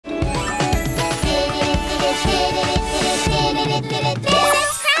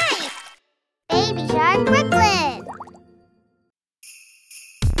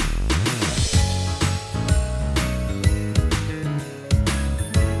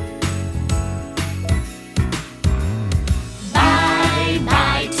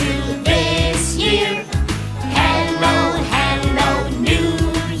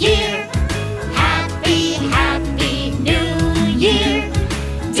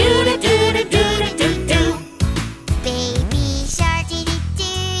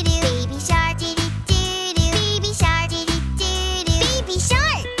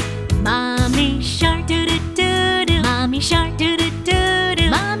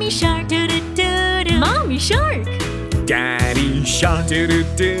shark, doo-doo-doo-doo. Mommy shark. Daddy shark,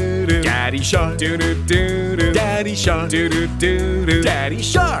 doo-doo-doo-doo. Daddy shark, doo-doo-doo-doo. Daddy shark, doo-doo-doo-doo. Daddy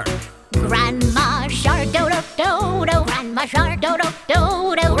shark. Grandma shark, do-do-do-do. Grandma shark,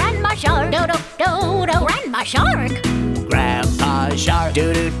 do-do-do-do. Grandma shark, do-do-do-do. Grandma shark. Grandpa shark,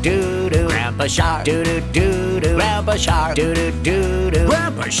 doo-doo-doo-doo. Grandpa shark, doo-doo-doo-doo. Grandpa shark, doo-doo-doo-doo.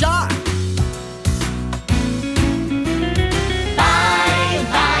 Grandpa shark.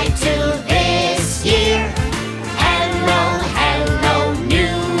 Bye-bye to this year. Hello, hello,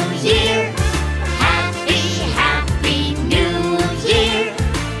 New Year. Happy, happy New Year.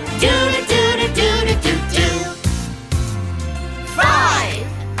 Do-do-do-do-do-do-do. 5,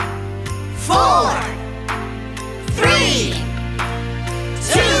 4, 3,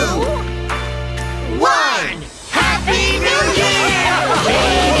 2, 1. Happy New Year!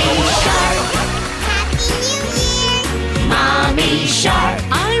 Baby shark. Happy New Year! Mommy shark.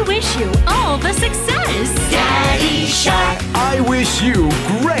 I wish you all the success. Daddy shark. I wish you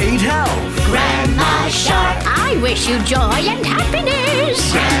great health. Grandma shark. I wish you joy and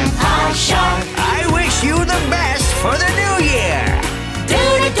happiness. Grandpa shark. I wish you the best for the new year.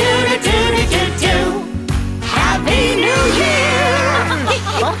 Do-do-do-do-do-do-do. Happy New Year!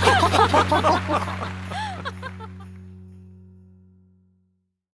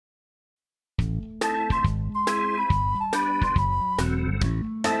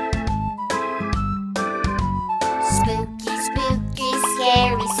 Spooky, spooky,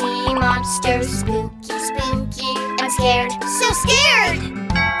 scary sea monsters. Spooky, spooky, I'm scared, so scared!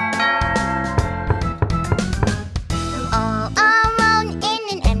 All alone in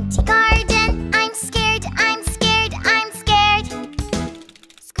an empty garden. I'm scared, I'm scared, I'm scared.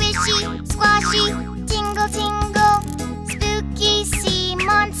 Squishy, squashy, tingle, tingle. Spooky sea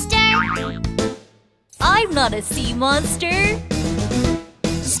monster. I'm not a sea monster.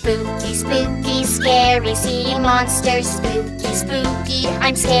 Spooky, spooky, scary sea monster. Spooky, spooky,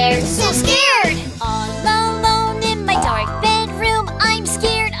 I'm scared, so scared! All alone in my dark bedroom. I'm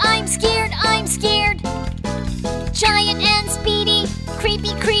scared, I'm scared, I'm scared. Giant and speedy,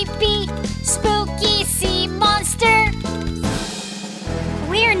 creepy, creepy, spooky sea monster.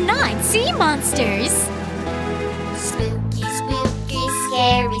 We're not sea monsters. Spooky, spooky,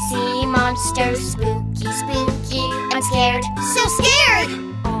 scary sea monster. Spooky, spooky, I'm scared, so scared!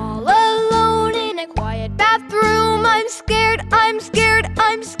 All alone in a quiet bathroom. I'm scared, I'm scared,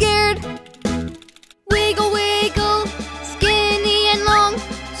 I'm scared. Wiggle, wiggle, skinny and long.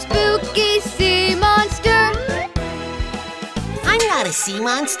 Spooky sea monster. I'm not a sea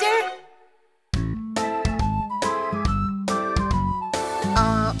monster.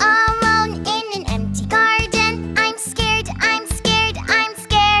 All alone in an empty garden. I'm scared, I'm scared, I'm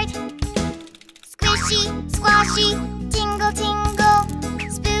scared. Squishy, squashy, tingle, tingle.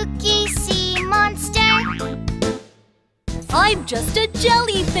 Spooky sea monster. I'm just a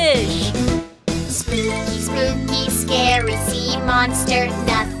jellyfish. Spooky, spooky, scary sea monster.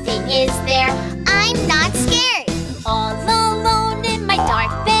 Nothing is there. I'm not scared. All alone in my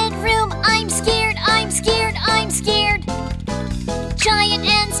dark bedroom. I'm scared, I'm scared, I'm scared. Giant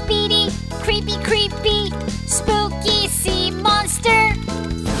and speedy, creepy, creepy, spooky sea monster.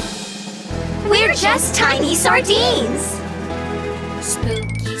 We're just tiny sardines.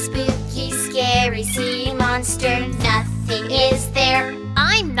 Spooky, spooky, scary sea monster. Nothing is there.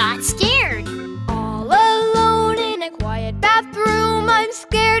 I'm not scared. All alone in a quiet bathroom. I'm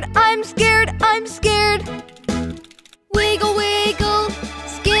scared, I'm scared, I'm scared. Wiggle, wiggle,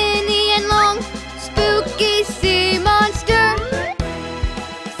 skinny and long. Spooky sea monster.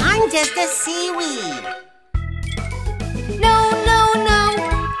 I'm just a seaweed. No, no, no.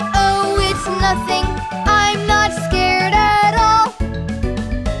 Oh, it's nothing. I'm not scared at all.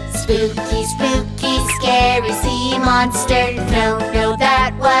 Spooky, spooky, scary sea monster. No, no,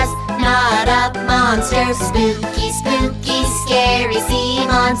 that was not a monster. Spooky, spooky, scary sea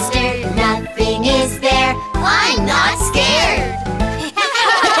monster. Nothing is there. I'm not scared.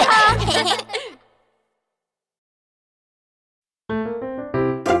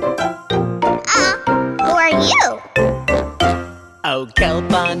 Who are you? Oh,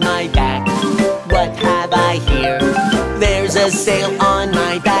 kelp on my back, what have I here? There's a sail on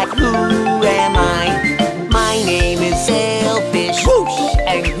my back, who am I? My name is Sailfish, whoosh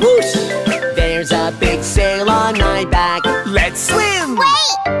and whoosh. There's a big sail on my back, let's swim!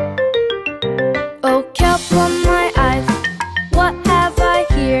 Wait! Oh, kelp on my eyes, what have I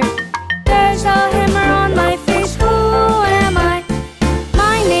here? There's a hammer on my face, who am I?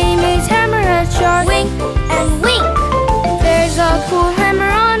 My name is Hammerhead Shark, wink and wink. There's a cool hammer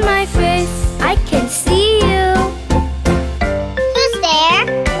on my face, I can see you. Who's there?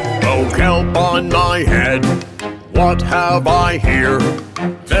 on my head. What have I here?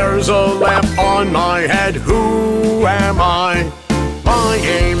 There's a lamp on my head. Who am I? My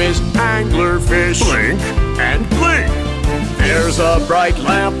name is Anglerfish. Blink and blink. There's a bright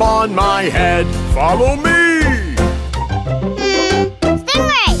lamp on my head. Follow me.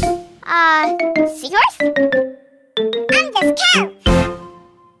 Stingray! Seahorse? I'm just carp.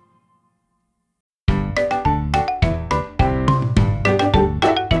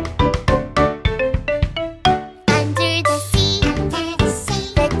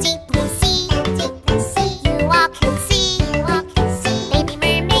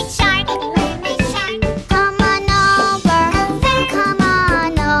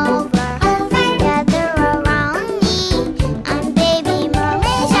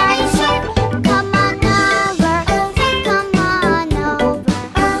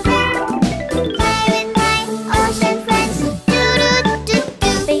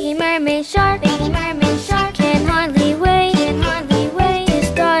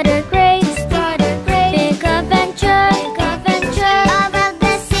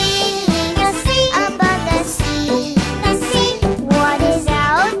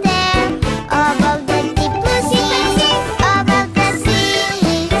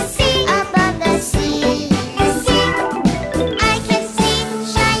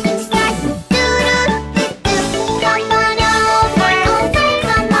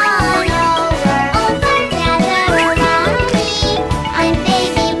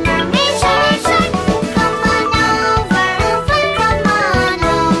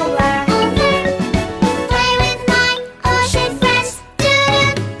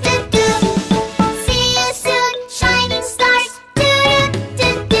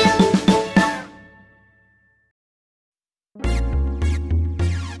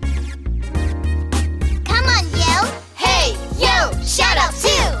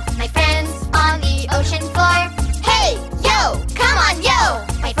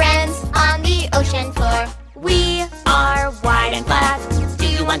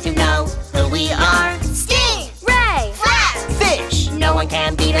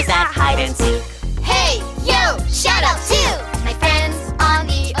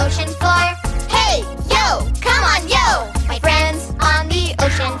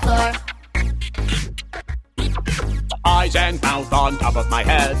 Eyes and mouth on top of my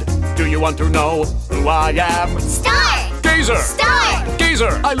head. Do you want to know who I am? Star! Gazer! Star!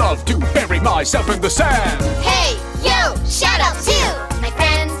 Gazer! I love to bury myself in the sand. Hey, yo, shout out to my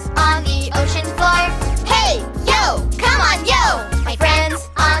friends on the ocean floor. Hey, yo, come on, yo, my friends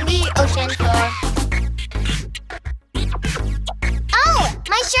on the ocean floor. Oh,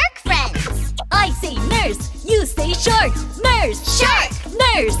 my shark friends. I say nurse, you say shark. Nurse! Shark!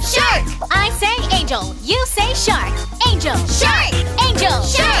 Nurse! Shark! I say angel, you say shark. Angel! Shark! Angel!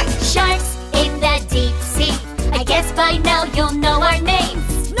 Shark! Sharks in the deep sea. I guess by now you'll know our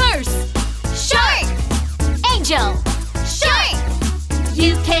names. Nurse! Shark! Angel! Shark!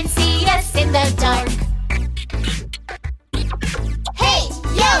 You can see us in the dark. Hey,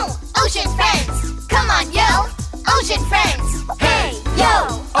 yo, ocean friends! Come on, yo, ocean friends! Hey,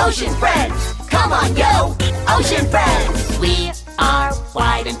 yo, ocean friends! Come on, yo, ocean friends! We are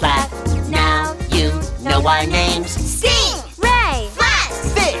white and black. Now you know our names. Sting! Ray! Flat!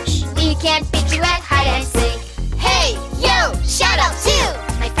 Fish! We can't beat you at hide and seek. Hey, yo, shout out to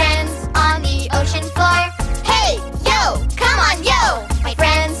my friends on the ocean floor. Hey, yo, come on, yo, my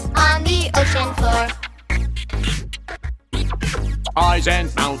friends on the ocean floor. Eyes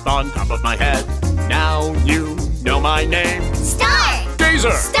and mouth on top of my head. Now you know my name. Star!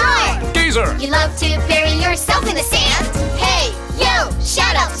 Gazer! Star! Gazer! You love to bury yourself in the sand. Hey, yo,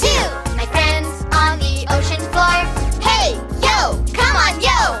 shout out to my friends on the ocean floor. Hey, yo, come on,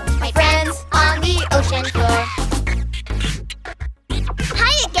 yo, my friends on the ocean floor.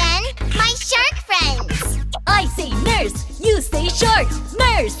 Hi again, my shark friends. I say nurse, you say shark.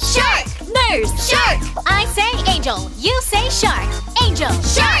 Nurse! Shark! Nurse! Shark! I say angel, you say shark. Angel!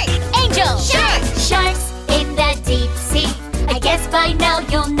 Shark! Angel! Shark! Sharks in the deep sea. I guess by now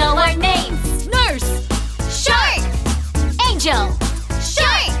you'll know our names. Nurse! Shark! Angel!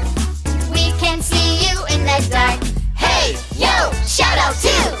 Shark! We can see you in the dark. Hey, yo, shout out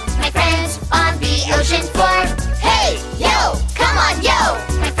to my friends on the ocean floor. Hey, yo, come on, yo,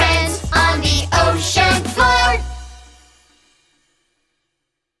 my friends on the ocean floor.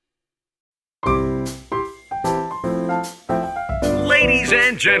 Ladies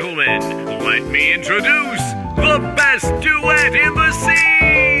and gentlemen, let me introduce the best duet in the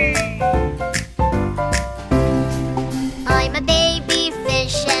sea! I'm a baby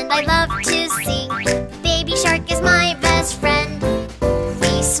fish and I love to sing. Baby shark is my best friend.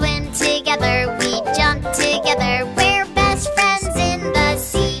 We swim together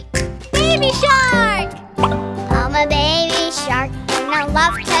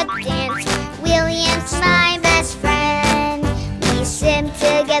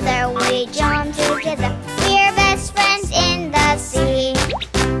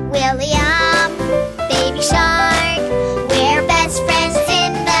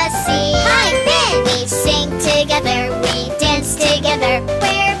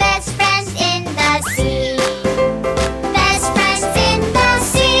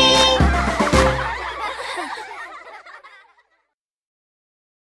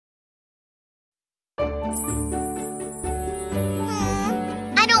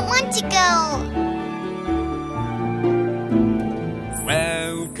want to go.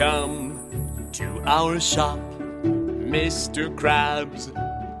 Welcome to our shop, Mr. Krabs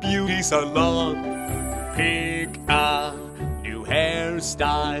Beauty Salon. Pick a new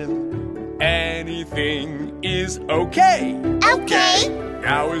hairstyle. Anything is okay. Okay.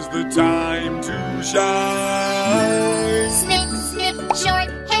 Now is the time to shine. Snip, snip, short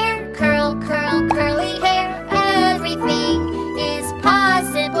hair, curl, curl, curly hair. Everything is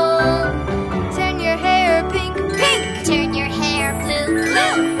possible. Turn your hair pink, Pink, turn your hair blue,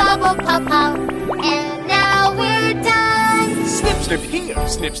 blue. Bubble, pop, pop. And now we're done. Snip, snip here,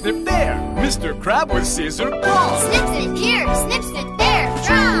 snip, snip there. Mr. Crab with scissor claws. Snip, snip here, snip, snip there.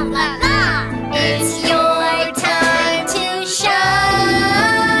 Tra la la. It's your time to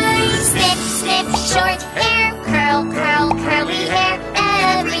shine. Snip, snip, short hair, curl, curl, curly hair.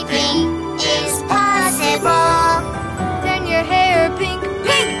 Everything is possible. turn your hair pink,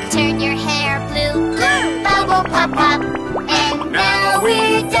 Pink, turn your hair blue, blue. Bubble, pop, pop. And now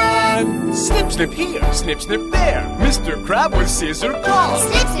we're done. Snip, snip here, snip, snip there. Mr. Crab with scissor claws.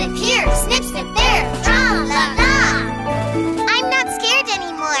 Snip, snip here, snip, snip there. Tra la la. I'm not scared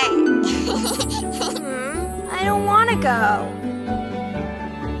anymore. I don't want to go.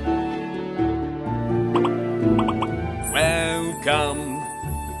 Welcome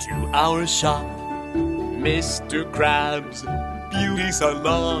to our shop, Mr. Krabs Beauty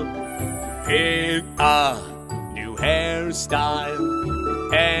Salon. Pick a new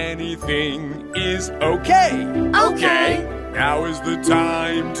hairstyle. Anything is okay. Okay. Now is the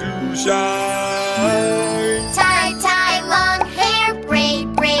time to shine. Tie, tie, long hair,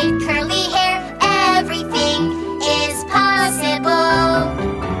 braid, braid, curly hair. Everything is possible.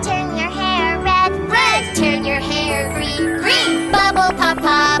 Turn your hair red, Red, turn your hair green, green. Bubble, pop,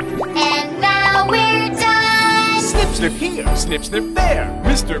 pop. And now we're done. Snip, snip here, snip, snip there.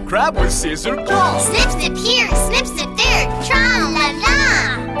 Mr. Crab with scissor claws. Snip, snip here, snip, snip there. Tra la la.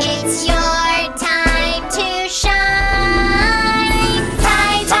 It's your time to shine.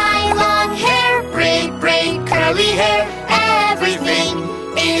 Tie, tie, long hair, braid, braid, curly hair. Everything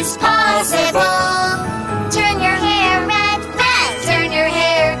is possible. Turn your hair red, red. Turn your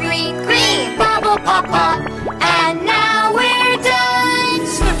hair green, green. Bubble, pop, pop. And now we're done.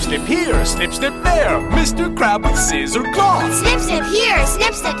 Snip, snip here, snip, snip there. Mr. Crab with scissor claws. Snip, snip here,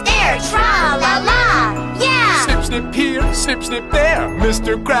 snip, snip there. Tra la la. Yeah. Snip, snip here, snip, snip there.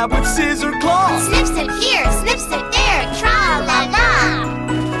 Mr. Crab with scissor claws. Snip, snip here, snip, snip there. Tra la la.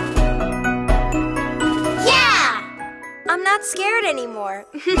 Yeah. I'm not scared anymore.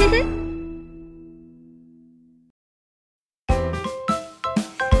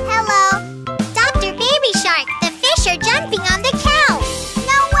 Hello. Dr. Baby Shark, the fish are jumping on the cow.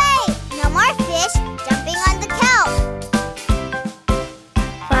 No way. No more fish jumping on the cow.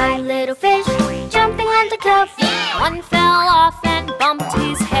 5 little fish jumping on the cow. One fell off and bumped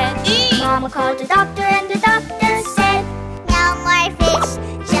his head. Mama called the doctor and the doctor said, No more fish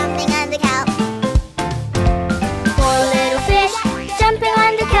jumping on the cow. 4 little fish jumping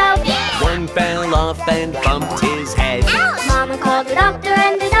on the cow. One fell off and bumped his head. Mama called the doctor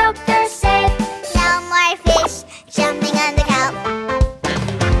and the doctor said, No more fish jumping on the cow.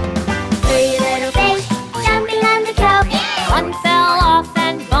 3 little fish jumping on the cow. One fell off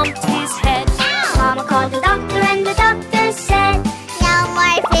and bumped his head. Mama called the doctor and the doctor said, No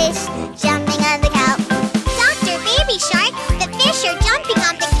more fish jumping on the cow. Dr. Baby Shark, the fish are jumping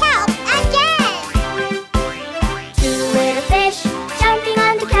on the cow again. 2 little fish jumping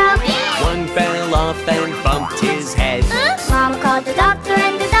on the cow. One fell off and bumped his head. Mama called the doctor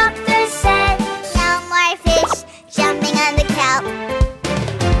and the doctor said, No more fish jumping on the cow.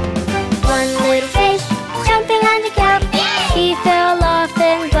 1 little fish jumping on the cow. He fell off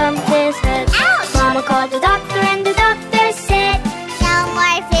and bumped his head. Mama called the doctor and the doctor said, No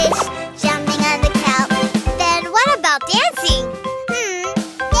more fish jumping on the cow. Then what about dancing?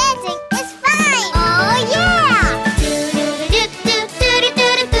 Dancing is fine. Oh yeah!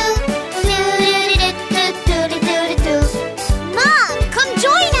 Mom, come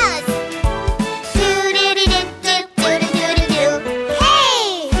join us.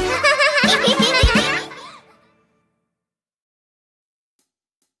 Hey!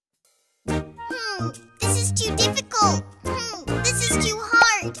 This is too difficult. This is too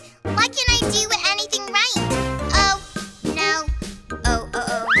hard. Why can't I do anything right? Oh, no. Oh,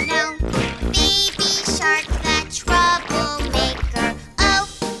 no. Baby shark, the troublemaker. Oh,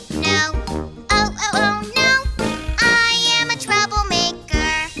 no. Oh, no. I am a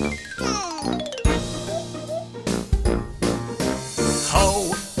troublemaker. Ho,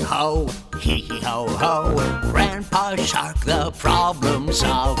 ho, hee hee ho ho. Grandpa Shark, the problem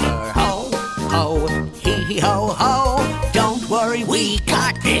solver.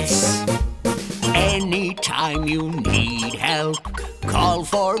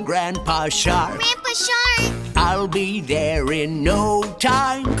 Grandpa Shark. Grandpa Shark. I'll be there in no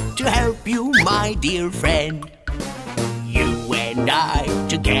time to help you, my dear friend. You and I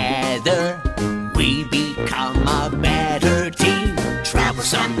together, we become a better team.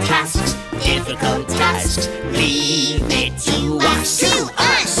 Troublesome tasks, difficult tasks, leave it to us. To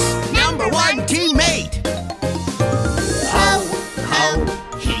us. Number one teammate. Ho, ho,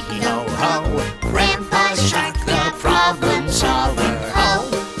 hee hee ho ho. Grandpa Shark, the problem solver. Ho,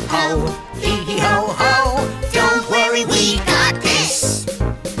 ho, hee hee ho ho. Don't worry, we got this.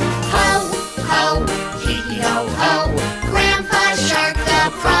 Ho, ho, hee hee ho ho. Grandpa Shark,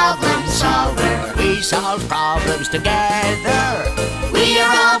 the problem solver. We solve problems together. We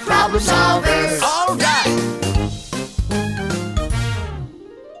are all problem solvers. All right.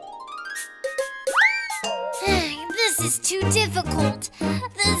 This is too difficult.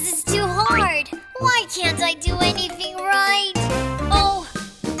 This is too hard. Why can't I do anything right? Oh,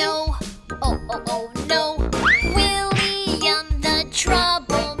 no. Oh, no. William the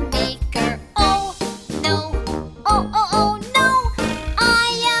troublemaker. Oh, no. Oh, no.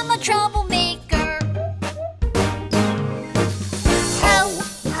 I am a troublemaker. Ho,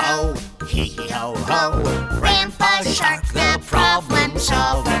 ho, hee hee ho ho. Grandpa Shark, the problem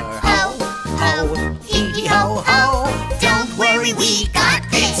solver. Ho, ho, hee hee ho ho. Don't worry, we got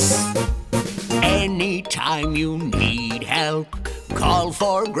this. Anytime you need help, call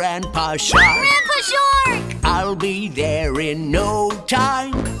for Grandpa Shark. Grandpa Shark! I'll be there in no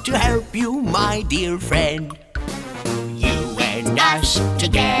time to help you, my dear friend. You and us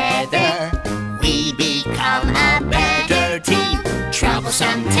together, we become a better team.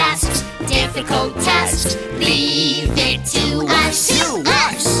 Troublesome tasks, difficult tasks, leave it to us. To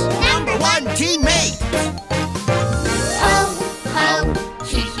us, number one teammate. Ho, ho,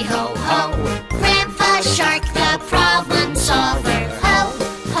 hee hee ho ho. Grandpa Shark, the problem solver. Ho,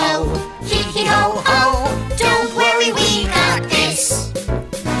 ho, hee hee ho ho. Don't worry, we got this.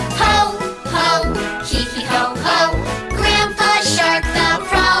 Ho, ho, hee hee ho ho. Grandpa Shark, the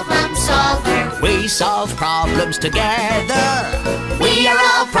problem solver. We solve problems together. We are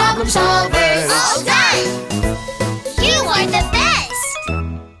all problem solvers. All done. You are the best.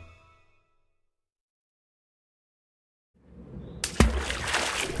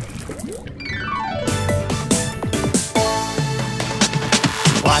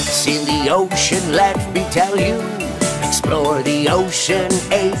 What's in the ocean, let me tell you. Explore the ocean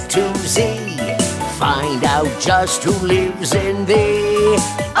A to Z. Find out just who lives in the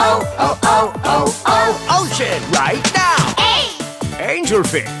ocean right now. A,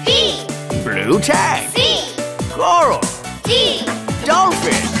 Angelfish, B, blue tang, C, coral, D,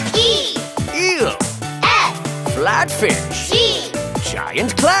 dolphin, E, eel, F, flatfish, G,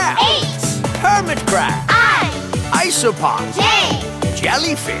 giant crab, H, hermit crab, I, isopod, J,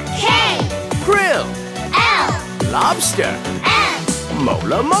 jellyfish, K, krill, L, lobster, M,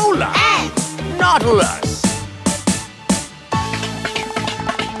 mola mola, N, nautilus.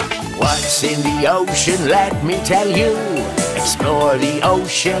 What's in the ocean, let me tell you. Explore the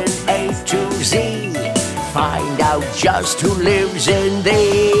ocean A to Z. Find out just who lives in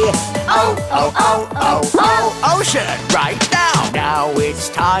the ocean right now. Now it's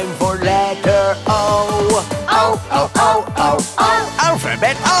time for letter O.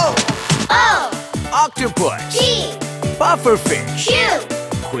 Alphabet O. O, Octopus, G, pufferfish, Q,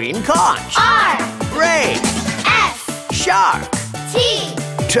 queen conch, R, ray, S, shark, T,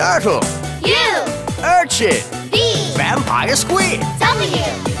 turtle, U, urchin, V, vampire squid, W,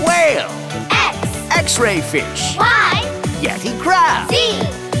 whale, X, x-ray fish, Y, yeti crab,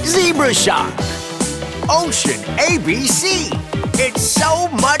 Z, zebra shark, ocean ABC. It's so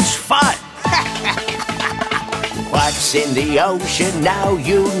much fun. What's in the ocean now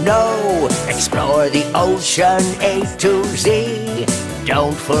you know. Explore the ocean A to Z.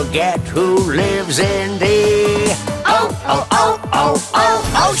 Don't forget who lives in the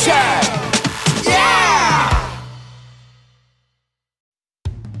ocean. Yeah!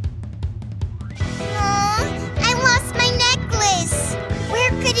 Aw, I lost my necklace.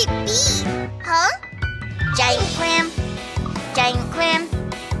 Where could it be? Huh? Giant clam,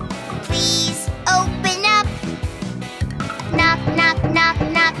 please open up. Knock, knock, knock,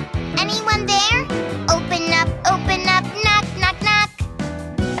 knock. Anyone there? Open up, knock, knock, knock.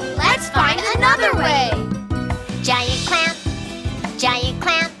 Let's find another way. Giant clam,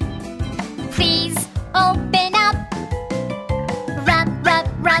 Please open up. Rub, rub,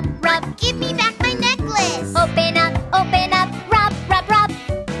 rub, rub. give me back my necklace. Open up, rub, rub, rub.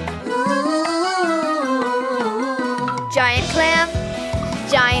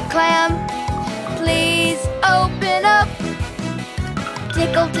 Giant clam, please open up. Dig,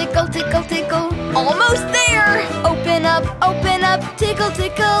 Tickle, tickle, tickle, tickle. Almost there! Open up, tickle,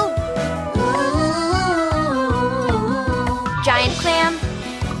 tickle. Giant clam,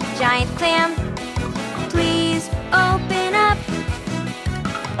 please open up.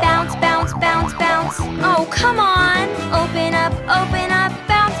 Bounce, bounce, bounce, bounce. Oh, come on! Open up,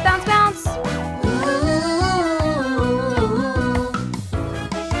 bounce, bounce, bounce.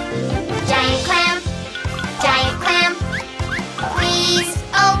 Giant clam, please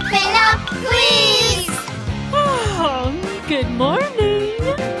open up, please. Oh, good morning.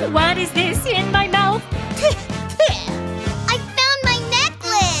 What is this in my mouth? I found my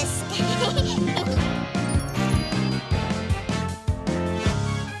necklace.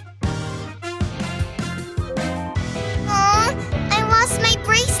 Aw, I lost my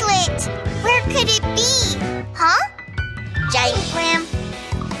bracelet. Where could it be? Huh? Giant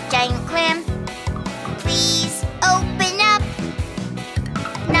clam, please open up.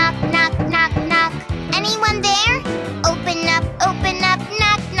 Knock, knock, knock, knock. Anyone there? Open up,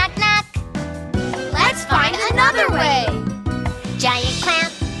 knock, knock, knock. Let's find another way.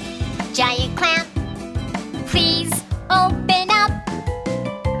 Giant clam, please open up.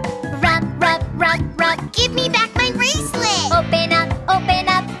 Rub, rub, rub, rub. Give me back my bracelet. Open up,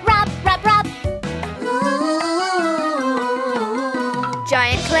 rub, rub, rub.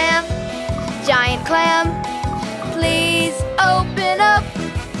 Giant clam, please open up.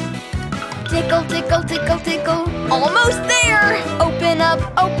 Tickle, tickle, tickle, tickle. Almost there! Open up,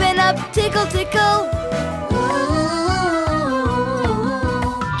 tickle, tickle.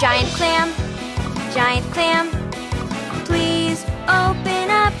 Giant clam, please open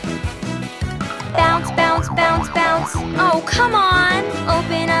up. Bounce, bounce, bounce, bounce. Oh, come on!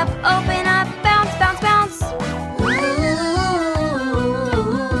 Open up, bounce, bounce, bounce.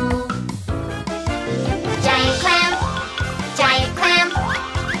 Giant clam,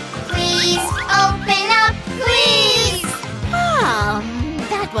 please open up, please.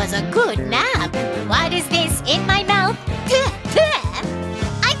 That was a good nap. What is this in my mouth?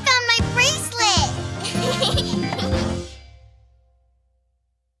 I found my bracelet.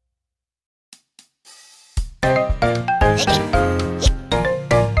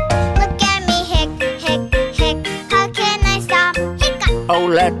 Look at me, hick, hick, hick. How can I stop? Hiccup. Oh,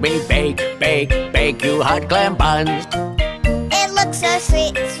 let me bake you hot clam buns. It looks so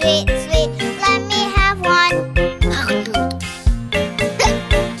sweet, sweet, sweet. Let me have one.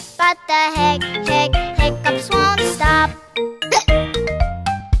 But the hiccups won't stop.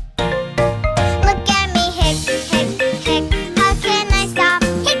 Look at me, hick, hick, hick. How can I stop?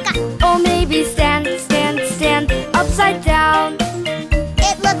 Hiccup. Or maybe stand upside down.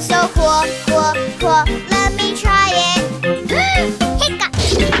 It looks so cool, cool, cool. Let me try it. Hiccup.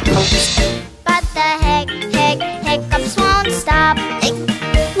 But the hiccups won't stop.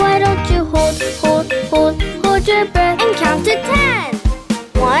 Why don't you hold your breath and count to 10?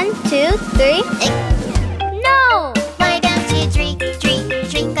 1, 2, 3. No! Why don't you drink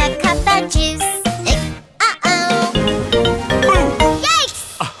a cup of juice? Uh-oh. Yikes!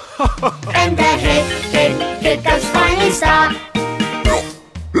 And the hiccups finally stop.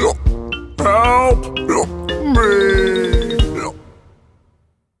 Help me!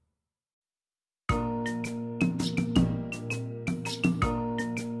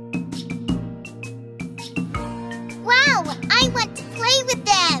 Wow, I want to play with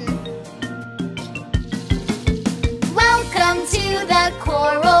them. Welcome to the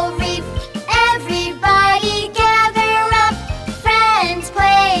coral reef. Everybody gather up. Friends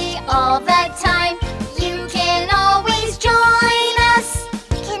play all the time. You can always join us.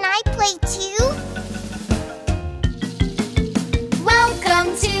 Can I play too?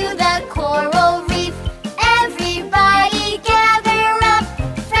 Welcome to the coral reef. Everybody gather up.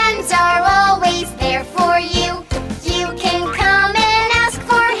 Friends are always there for you. You can come and ask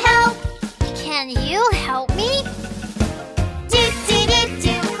for help. Can you help me? Do, do, do,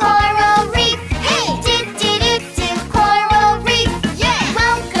 do,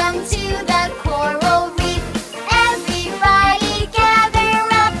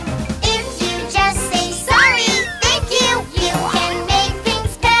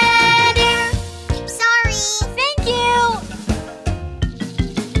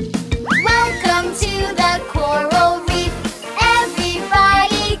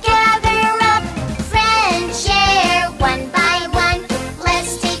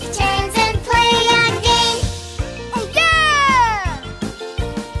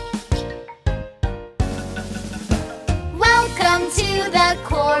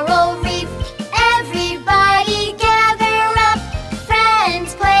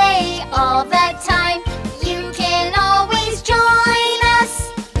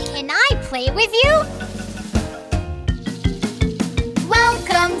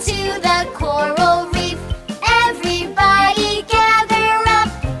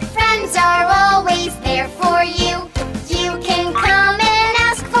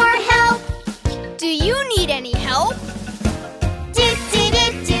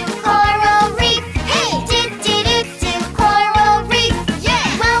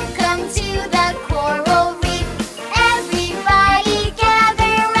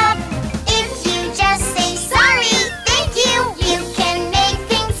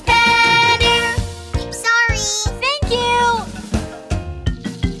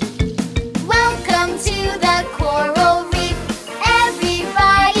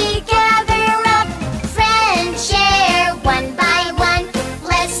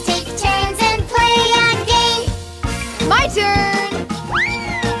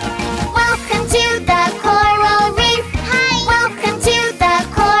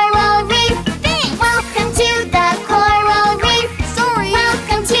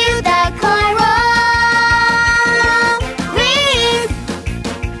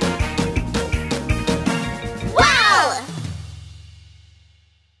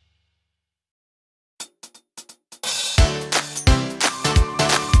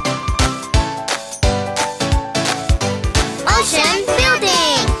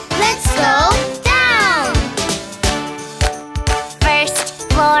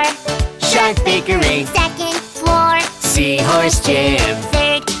 swim.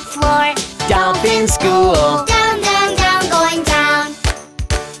 Third floor. Dolphin school. Down, down, down, going down.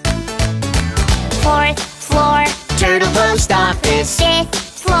 Fourth floor. Turtle post office. Fifth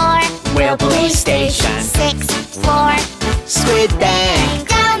floor. Whale police station. Sixth floor. Squid bank.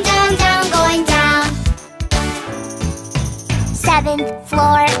 Down, down, down, going down. Seventh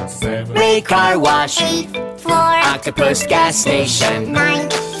floor. Ray car wash. Eighth floor. Octopus gas station.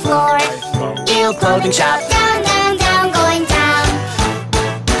 Ninth floor. Eel clothing shop. Down, down, down, going down.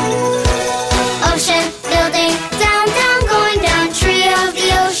 Ocean building. Down, down, going down. Tree of the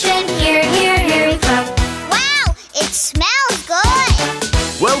ocean. Here, here, here we come. Wow, it smells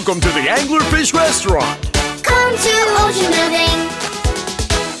good. Welcome to the Anglerfish Restaurant. Come to ocean building.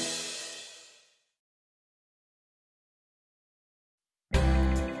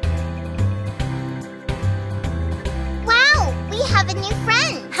 Wow, we have a new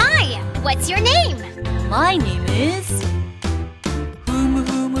friend. Hi, what's your name? My name is Humu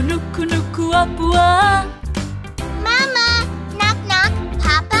Humu Nuku Nuku Apua. Mama, knock knock.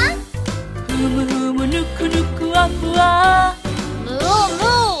 Papa? Humu Humu Nuku Nuku Apua. Moo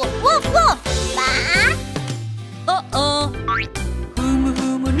moo. Woof woof. Ba? Uh-oh. Humu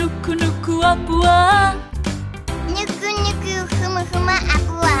Humu Nuku Nuku Apua. Nuku nuku huma huma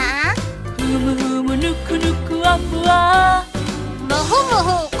apua. Humu Humu Nuku Nuku Apua. Muhu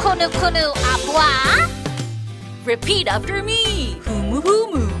muhu kunu kunu apua. Repeat after me. Humu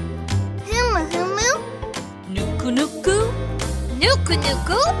Humu. Humu humu. Nuku Nuku Nuku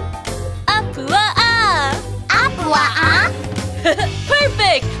nuku. Apua. Apua.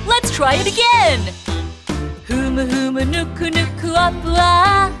 Perfect! Let's try it again. Humu Humu Nuku Nuku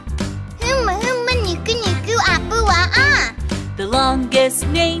Apua. Huma huma nuku nuku apua. The longest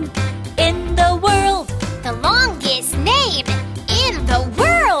name in the world. The longest name in the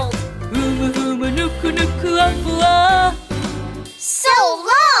world. Humu Humu Nuku Nuku Apua. So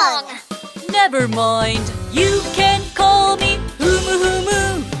long. Never mind, you can call me Humu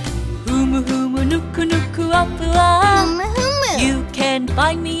Humu. Humu Humu Nuku Nuku Apua. Humu humu. You can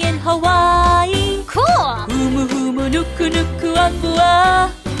find me in Hawaii. Cool. Humu Humu Nuku Nuku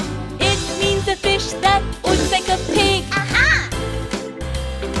Apua. It means a fish that looks like a pig. Aha.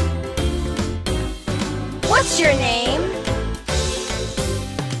 What's your name?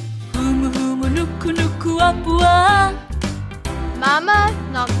 Humu Humu Nuku Nuku Apua. Mama,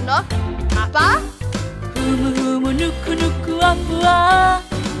 knock knock. Papa? Humu Humu Nuku Nuku Apua.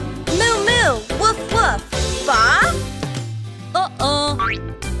 Moo moo. Woof woof. Ba? Uh-oh.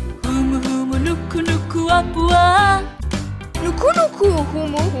 Humu Humu Nuku Nuku Apua. Nuku nuku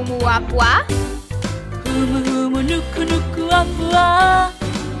humu humu apua. Humu Humu Nuku Nuku Apua.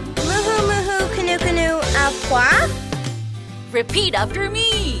 Muhu muhu kunu kunu apua. Repeat after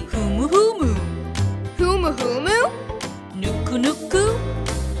me. Humu Humu. Humu humu. Nuku Nuku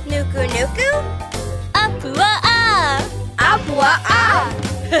Nuku nuku. Apua. Apua.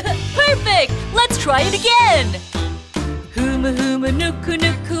 Perfect! Let's try it again. Humu Humu Nuku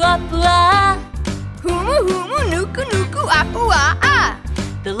Nuku Apua. Humu humu nuku nuku apua.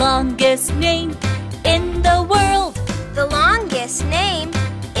 The longest name in the world. The longest name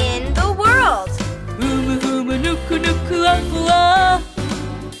in the world. Humu Humu Nuku Nuku Apua.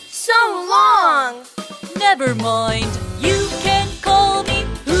 So long. Never mind, you can call me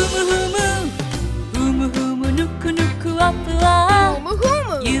Humu Humu. Humu Humu Nuku Nuku Apua. Humu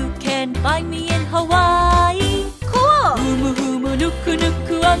humu. You can find me in Hawaii. Cool. Humu Humu Nuku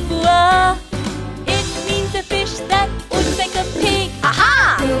Nuku Apua. It means a fish that looks like a pig.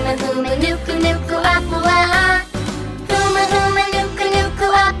 Aha. Huma huma nuku nuku apua. Huma huma nuku nuku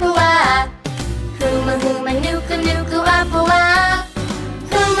apua. Huma huma nuku nuku apua.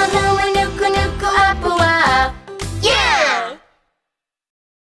 Huma huma nuku nuku apua. Yeah!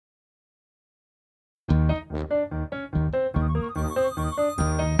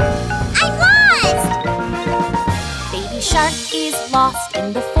 I'm lost. Baby shark is lost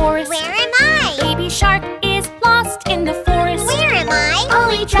in the forest. Where am I? Baby shark is lost in the forest. Where am I? Oh,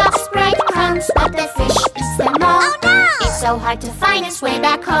 he drops breadcrumbs, but the fish eats them all. Oh no. It's so hard to find his way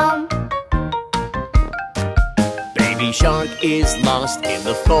back home. Baby shark is lost in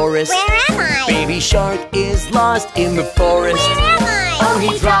the forest. Where am I? Baby shark is lost in the forest. Where am I? Oh,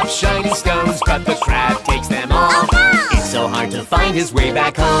 he drops shiny stones, but the crab takes them all. Oh, no. It's so hard to find his way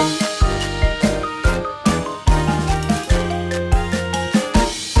back home.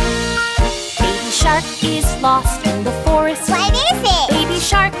 Baby shark is lost in the forest. What is it? Baby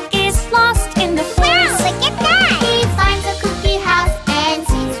shark is lost in the Wow, forest. look at that. He finds a cookie house and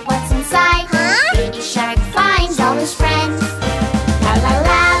sees what's inside. Huh? Baby shark finds all his friends. La la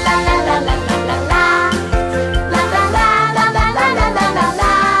la la la la la la la la. La la la la la la la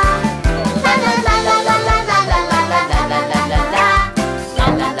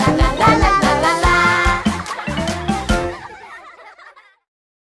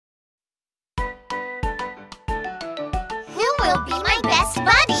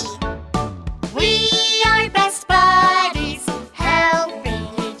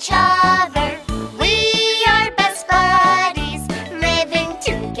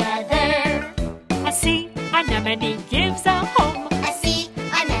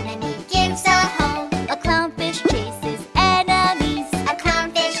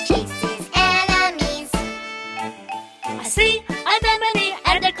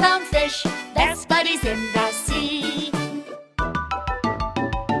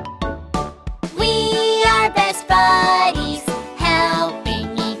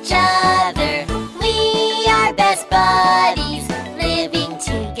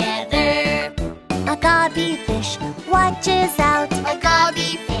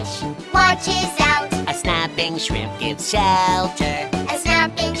snapping shrimp gives shelter. A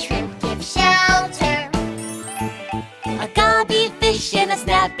snapping shrimp gives shelter. A gobby fish and a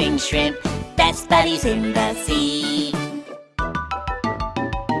snapping shrimp, best buddies in the sea.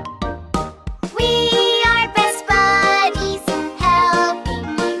 We are best buddies, helping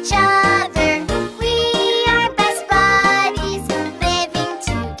each other. We are best buddies, living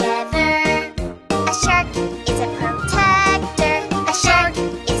together. A shark is a protector. A shark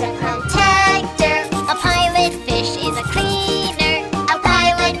is a protector. A pilot fish is a cleaner. A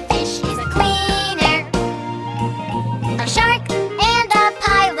pilot fish is a cleaner. A shark And a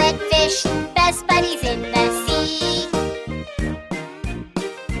pilot fish, best buddies in the sea.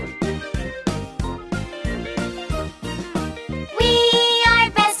 We are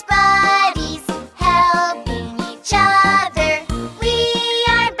best buddies, helping each other. We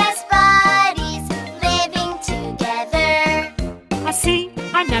are best buddies, living together. A sea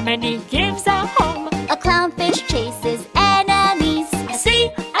anemone gives a home. A clownfish chases enemies. A sea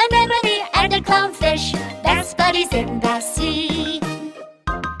anemone and a clownfish, best buddies in the sea.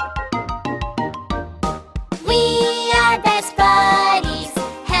 We are best buddies,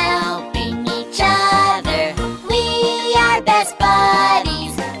 helping each other. We are best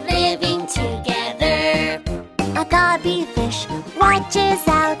buddies, living together. A gobby fish watches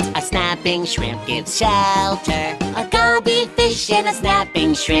out. A snapping shrimp gives shelter. A gobby fish and a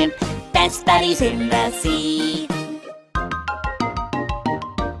snapping shrimp, best buddies in the sea.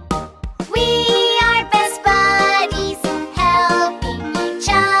 We are best buddies, helping each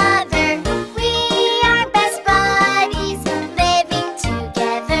other. We are best buddies, living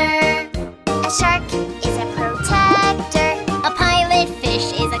together. A shark is a protector. A pilot fish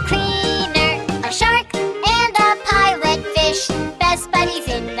is a cleaner. A shark and a pilot fish, best buddies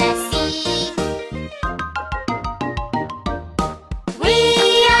in the sea. We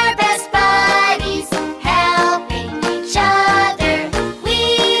are best buddies, helping each other. We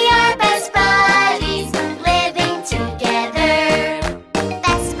are best buddies, living together.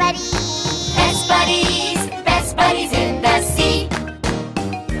 Best buddies, best buddies, best buddies in the sea.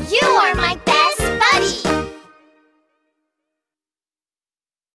 You are my best buddy.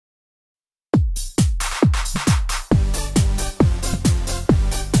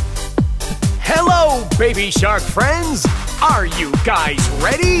 Hello, baby shark friends! Are you guys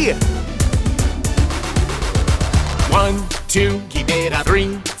ready? 1, 2, keep it up.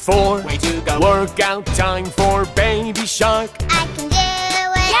 3, 4, way to go. Workout time for baby shark. I can do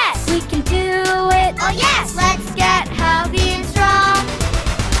it. Yes, we can do it. Oh yes, Let's get healthy and strong.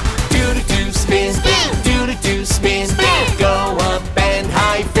 Do-do-do spin, Spin. do-do-do spin, Spin. Go up and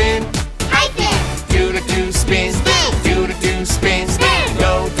hyphen. hyphen. Do-do-do spin, Spin. do-do-do spin, Spin.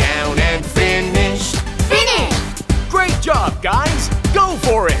 Go down and finish. Finish. Great job, guys! Go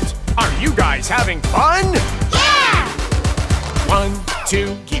for it! Are you guys having fun? Yeah. 1,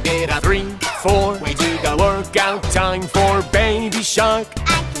 2, keep it up. 3, 4, way to go. Workout time for baby shark.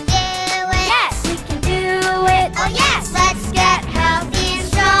 I can do it. Yes, we can do it. Oh yes, let's get healthy and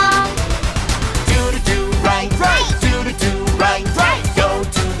strong. Do-do-do right, Right. Do-do-do right, Right. Go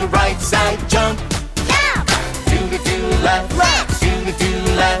to the right side, jump. Jump. Do-do-do left, Left. Do-do-do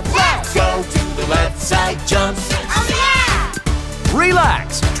left, Left. Go to the left side, jump. Oh yeah.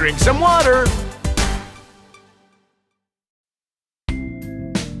 Relax, drink some water.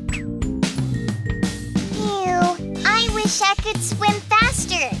 Ew, I wish I could swim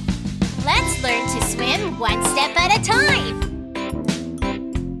faster. Let's learn to swim one step at a time.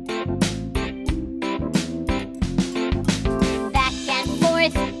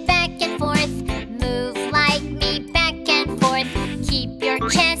 Back and forth, move like me, back and forth. Keep your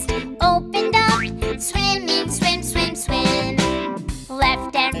chest opened up, swimming, swim, swim, swim.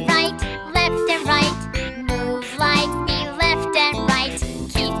 Left and right, move like me, left and right.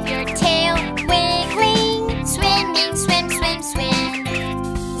 Keep your tail wiggling, swimming, swim, swim, swim.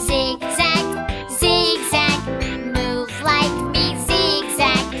 Zigzag, zigzag, move like me,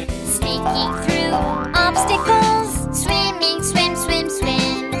 zigzag. Sneaking through obstacles, swimming, swim, swim,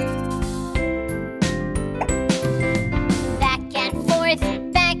 swim. Back and forth,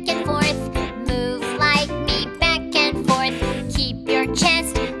 move like me, back and forth. Keep your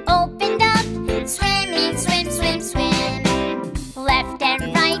chest opened up, swimming, swim, swim, swim. Left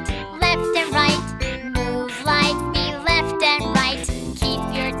and right, move like me, left and right. Keep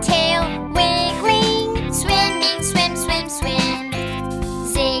your tail wiggling, swimming, swim, swim, swim.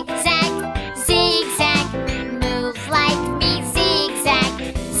 Zigzag, zigzag, move like me,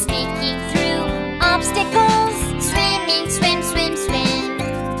 zigzag. Sneaking through obstacles, swimming, swim, swim, swim.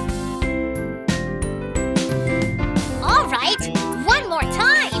 All right, one more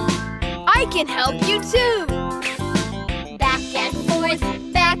time. I can help you too.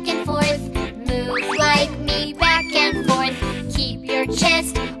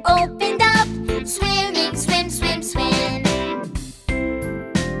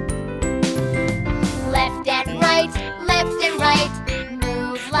 right.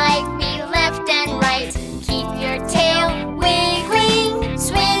 Move like me, left and right. Keep your tail wiggling.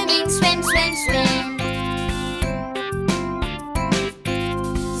 Swimming, swim, swim, swim.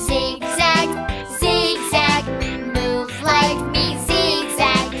 Zigzag, zigzag. Move like me,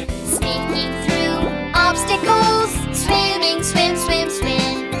 zigzag. Sneaking through obstacles. Swimming, swim, swim,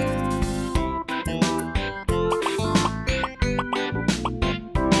 swim.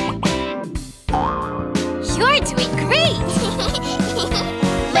 You're doing great!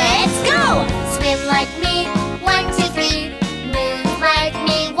 Let's go! Swim like me, 1, 2, 3. Move like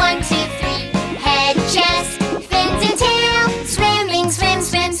me, 1, 2, 3. Head, chest, fins and tail. Swimming, swim,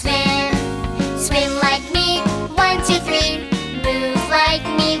 swim, swim. Swim like me, 1, 2, 3. Move like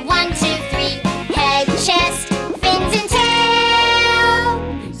me, 1, 2, 3. Head, chest, fins and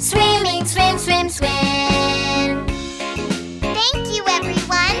tail. Swimming, swim, swim, swim. Thank you,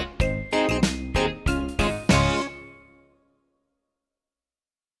 everyone.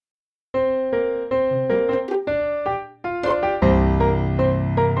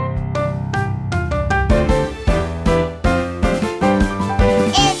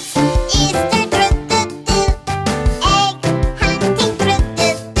 It's Easter, doo-doo-doo. Egg hunting,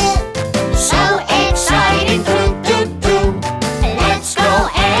 doo-doo-doo. So exciting, doo-doo-doo. Let's go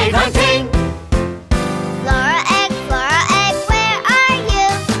egg hunting. Flora egg, where are you?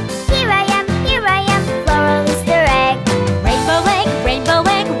 Here I am, floral Easter egg. Rainbow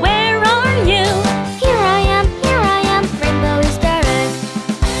egg, where are you? Here I am, rainbow Easter egg.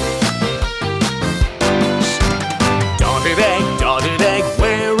 Dotted egg,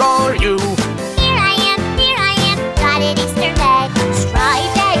 where are you? Here I am, dotted Easter egg.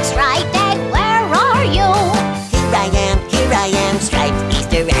 Striped egg, where are you? Here I am, striped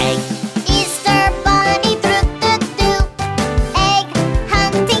Easter egg. Easter bunny, doo-doo-doo. Egg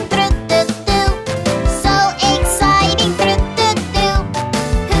hunting, doo-doo-doo. So exciting, doo-doo-doo.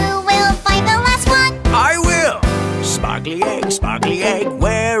 Who will find the last one? I will! Sparkly egg,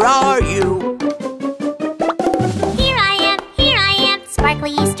 where are you? Here I am,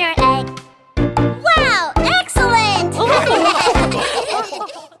 sparkly Easter egg. Wow, excellent!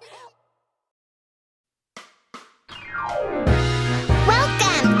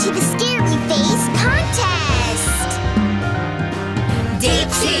 Welcome to the Scary Face Contest! Deep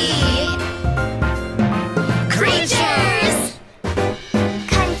sea creatures.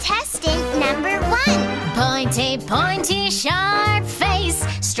 Contestant number 1. Pointy, pointy, sharp face.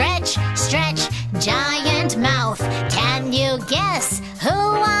 Stretch, stretch, giant mouth. Can you guess who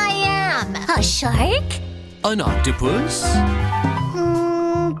I am? A shark? An octopus?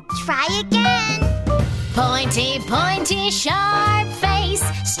 Try again. Pointy, pointy, sharp face.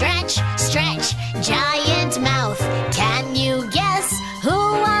 Stretch, stretch, giant mouth. Can you guess who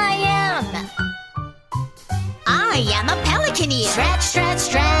I am? I am a pelican ear. Stretch, stretch,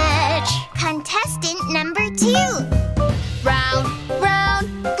 stretch. Contestant number 2. Round, round,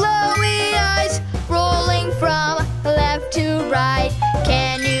 glowy eyes, rolling from left to right.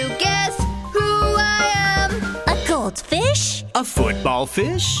 Can you guess who I am? A goldfish? A football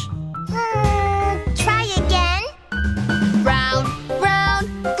fish? Try again. Round, round,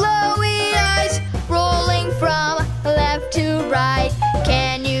 glowy eyes, rolling from left to right.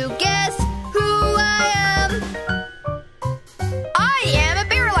 Can you guess who I am? I am a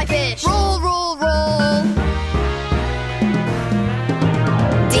barrel-eye fish. Roll, roll, roll.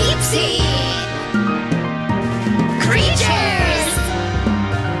 Deep sea creatures.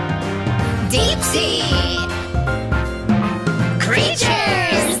 Deep sea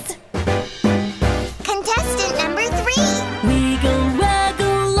creatures. Contestant number 3. Wiggle,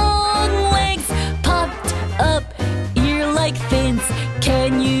 waggle, long legs, popped up, ear like fins.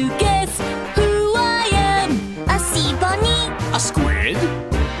 Can you guess who I am? A sea bunny. A squid?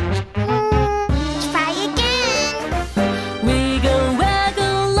 Try again. Wiggle,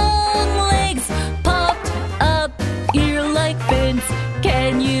 waggle, long legs, popped up, ear like fins.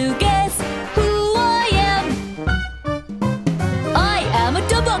 Can you guess who I am? I am a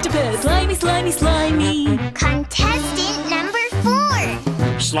dumb octopus, slimy, slimy, slimy. Contestant number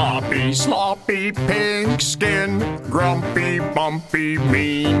 4. Sloppy, sloppy, pink skin. Grumpy, bumpy,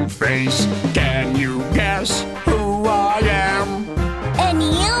 mean face. Can you guess who I am? An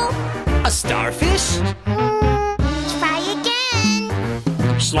eel. A starfish? Try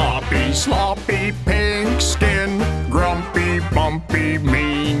again. Sloppy, sloppy, pink skin. Grumpy, bumpy,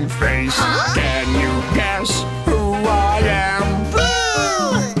 mean face. Can you guess who I am?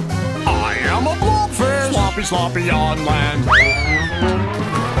 Boo! I am a blobfish. Sloppy, sloppy on land.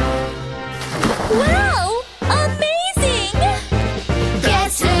 Wow! Amazing!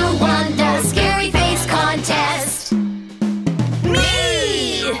 Guess who won the Scary Face Contest?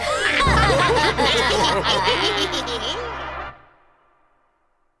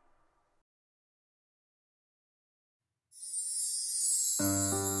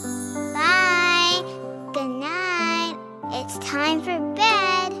 time for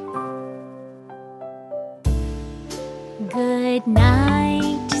bed. Good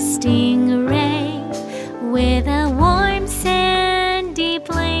night, stingray, with a warm sandy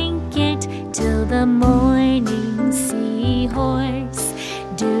blanket till the morning, seahorse.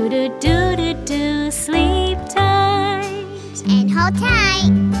 Do do do do do, sleep tight. And hold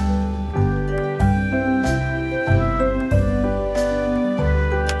tight.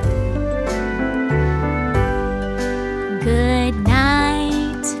 Good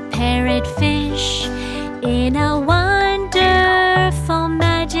night, parrotfish, in a wonderful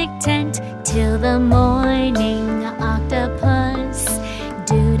magic tent till the morning, octopus.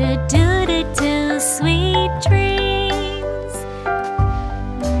 Do do do do do, sweet dreams.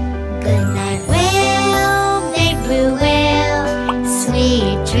 Good night, whale, big blue whale.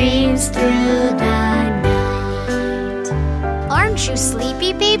 Sweet dreams through the night. Aren't you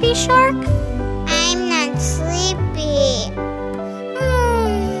sleepy, baby shark? I'm not sleepy.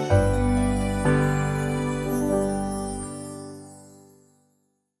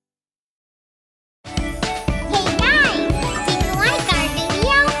 Hey guys, did you like our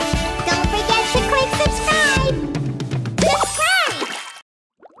video? Don't forget to click subscribe. Subscribe!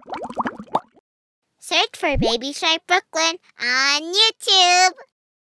 Search for Baby Shark Brooklyn on YouTube.